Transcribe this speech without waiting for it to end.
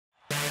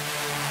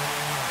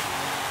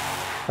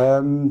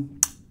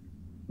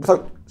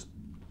Without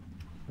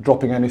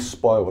dropping any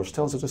spoilers,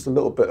 tell us just a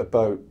little bit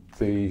about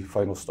the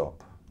final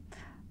stop.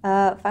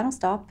 Final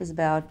Stop is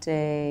about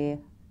a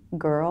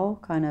girl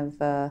kind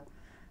of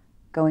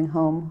going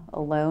home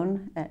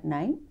alone at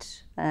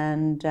night,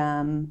 and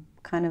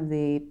kind of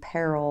the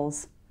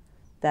perils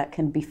that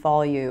can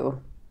befall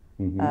you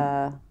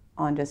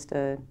on just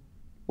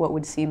what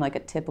would seem like a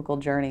typical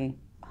journey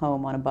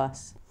home on a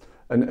bus.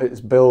 And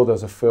it's billed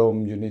as a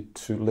film you need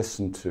to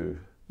listen to.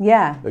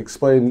 Yeah.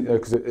 Explain,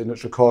 because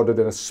it's recorded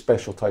in a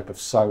special type of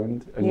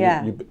sound, and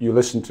you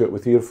listen to it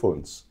with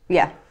earphones.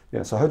 Yeah.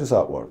 Yeah, so how does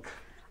that work?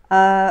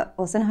 Well,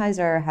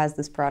 Sennheiser has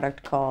this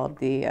product called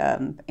the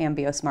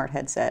Ambio Smart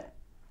Headset,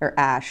 or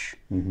ASH,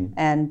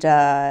 and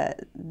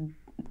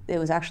it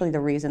was actually the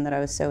reason that I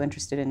was so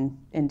interested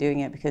in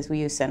doing it, because we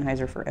use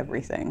Sennheiser for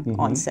everything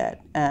on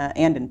set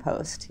and in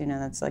post. You know,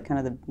 that's like kind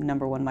of the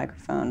 #1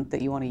 microphone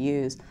that you want to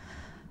use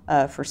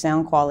for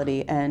sound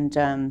quality, and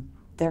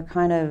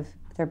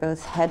they're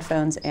both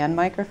headphones and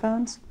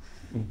microphones.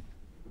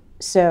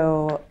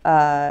 So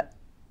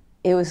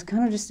it was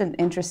kind of just an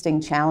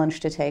interesting challenge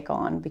to take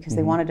on, because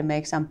they wanted to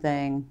make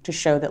something to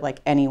show that like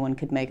anyone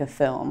could make a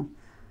film.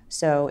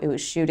 So it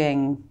was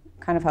shooting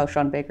kind of how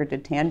Sean Baker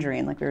did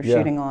Tangerine, like we were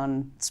shooting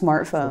on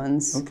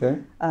smartphones.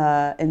 Okay.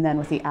 And then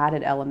with the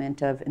added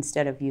element of,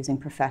 instead of using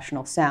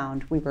professional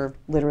sound, we were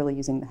literally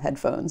using the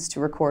headphones to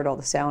record all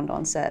the sound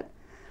on set.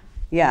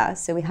 Yeah,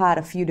 so we had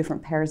a few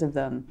different pairs of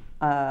them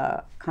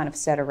kind of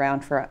set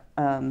around for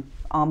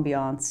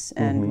ambiance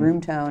and room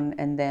tone.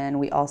 And then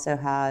we also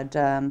had,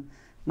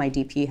 my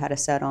DP had a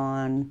set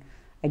on.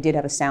 I did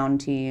have a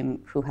sound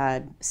team who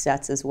had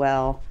sets as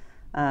well,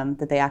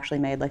 that they actually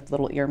made like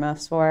little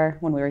earmuffs for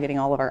when we were getting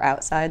all of our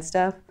outside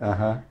stuff.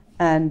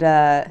 And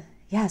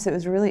yeah, so it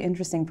was a really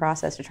interesting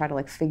process to try to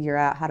like figure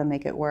out how to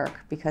make it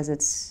work, because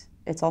it's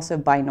also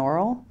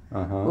binaural,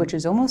 which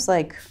is almost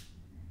like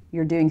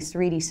you're doing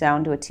 3D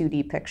sound to a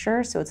 2D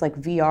picture. So it's like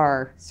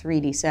VR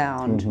 3D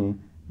sound,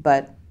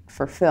 but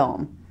for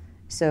film.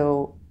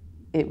 So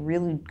it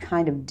really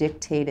kind of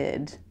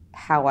dictated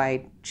how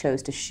I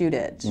chose to shoot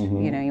it.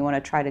 You know, you want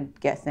to try to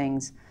get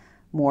things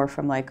more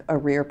from like a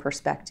rear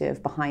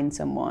perspective behind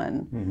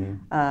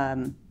someone,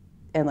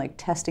 and like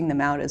testing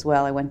them out as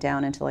well. I went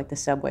down into like the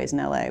subways in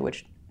LA,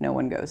 which no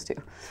one goes to.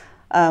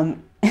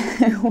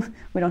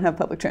 We don't have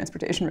public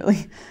transportation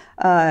really.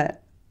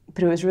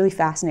 But it was really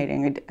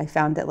fascinating. I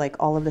found that like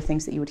all of the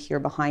things that you would hear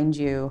behind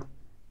you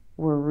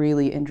were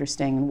really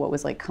interesting, and what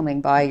was like coming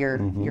by your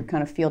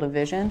kind of field of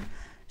vision.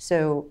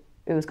 So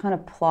it was kind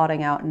of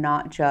plotting out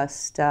not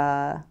just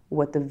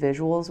what the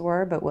visuals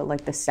were, but what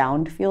like the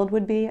sound field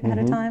would be ahead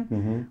of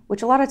time,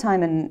 which a lot of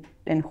time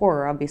in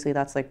horror, obviously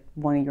that's like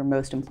one of your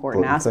most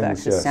important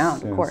aspects is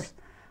sound, of course.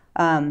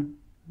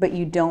 But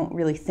you don't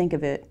really think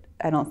of it,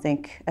 I don't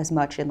think, as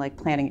much in like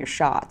planning your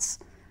shots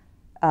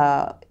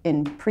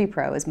in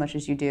pre-pro as much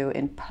as you do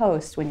in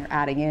post, when you're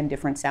adding in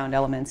different sound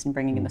elements and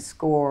bringing in the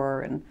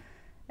score and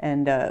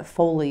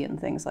Foley and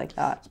things like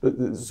that.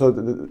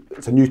 So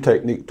it's a new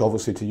technique,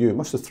 obviously, to you. It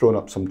must have thrown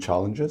up some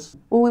challenges.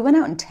 Well, we went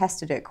out and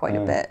tested it quite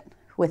a bit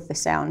with the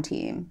sound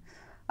team.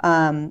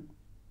 And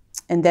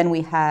then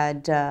we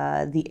had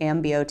the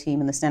Ambio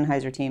team and the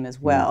Sennheiser team as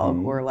well,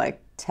 who were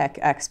like tech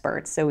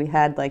experts. So we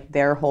had like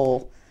their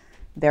whole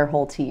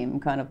team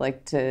kind of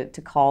like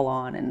to call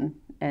on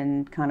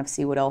and kind of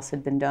see what else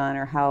had been done,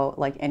 or how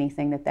like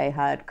anything that they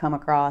had come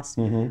across.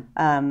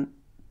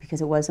 Because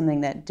it was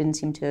something that didn't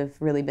seem to have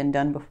really been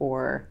done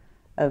before,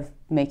 of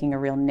making a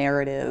real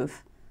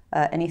narrative.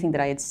 Anything that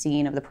I had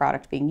seen of the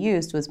product being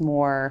used was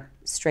more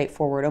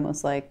straightforward,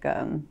 almost like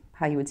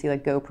how you would see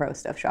like GoPro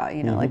stuff shot,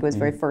 you know, like it was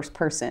very first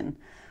person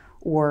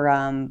or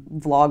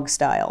vlog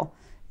style.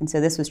 And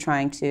so this was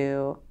trying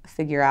to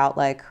figure out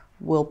like,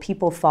 will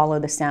people follow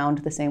the sound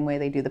the same way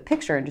they do the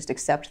picture and just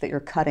accept that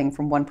you're cutting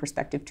from one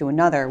perspective to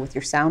another with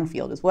your sound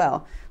field as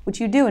well, which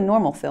you do in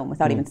normal film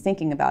without even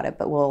thinking about it,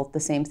 but will the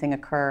same thing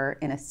occur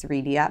in a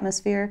 3D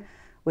atmosphere,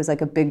 was like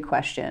a big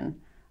question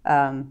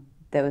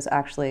that was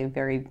actually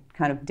very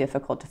kind of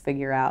difficult to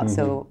figure out.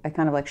 So I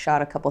kind of like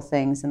shot a couple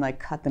things and like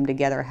cut them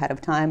together ahead of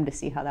time to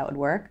see how that would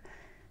work.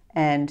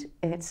 And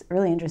it's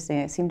really interesting.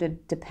 It seemed to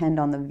depend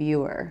on the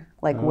viewer,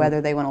 like whether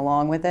they went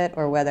along with it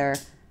or whether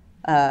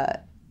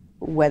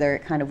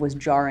it kind of was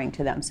jarring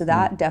to them. So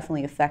that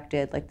definitely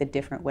affected like the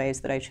different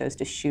ways that I chose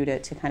to shoot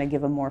it, to kind of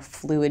give a more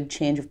fluid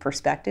change of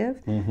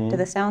perspective to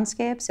the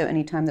soundscape. So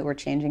anytime that we're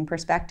changing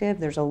perspective,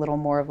 there's a little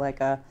more of like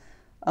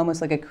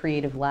almost like a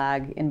creative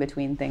lag in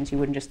between things. You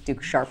wouldn't just do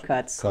sharp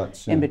cuts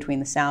in between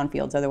the sound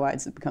fields.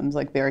 Otherwise it becomes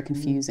like very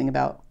confusing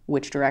about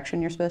which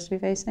direction you're supposed to be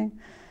facing.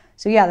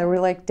 So yeah, there were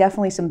like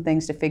definitely some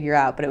things to figure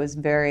out, but it was a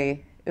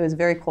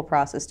very cool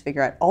process to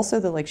figure out. Also,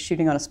 the like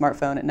shooting on a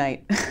smartphone at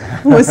night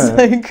was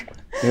like,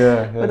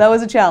 but that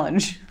was a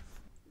challenge.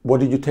 What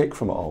did you take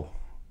from it all?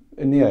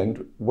 In the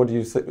end, what do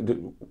you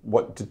think?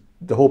 What did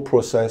the whole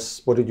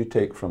process? What did you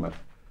take from it?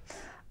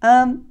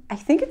 I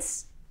think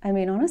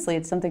honestly,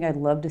 it's something I'd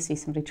love to see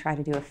somebody try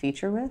to do a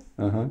feature with,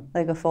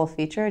 like a full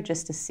feature,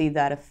 just to see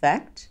that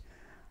effect.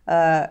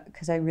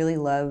 because I really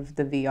love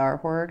the VR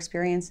horror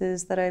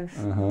experiences that I've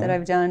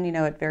done. You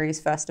know, at various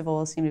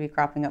festivals, seem to be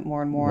cropping up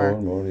more and more. More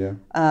and more,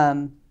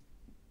 yeah.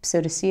 So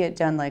to see it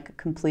done like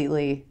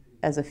completely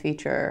as a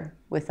feature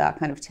with that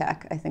kind of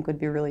tech, I think would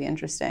be really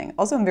interesting.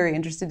 Also, I'm very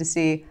interested to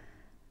see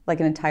like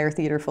an entire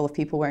theater full of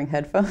people wearing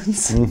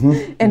headphones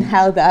and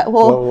how that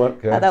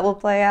will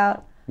play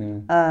out.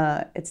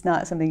 Yeah. It's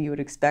not something you would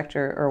expect,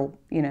 or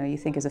you know, you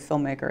think as a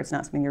filmmaker, it's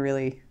not something you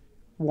really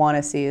want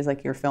to see as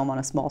like your film on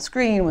a small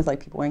screen with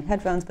like people wearing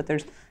headphones. But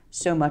there's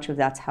so much of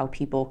that's how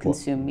people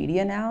consume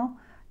media now,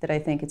 that I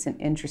think it's an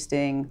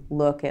interesting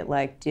look at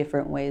like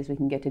different ways we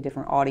can get to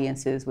different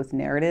audiences with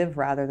narrative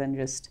rather than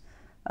just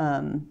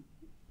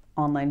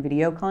online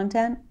video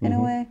content in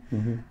a way.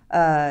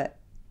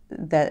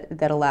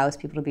 That allows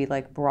people to be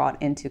like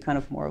brought into kind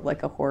of more of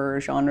like a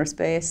horror genre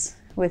space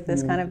with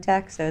this kind of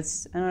tech. So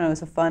it's, I don't know,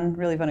 it's a fun,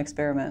 really fun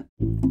experiment.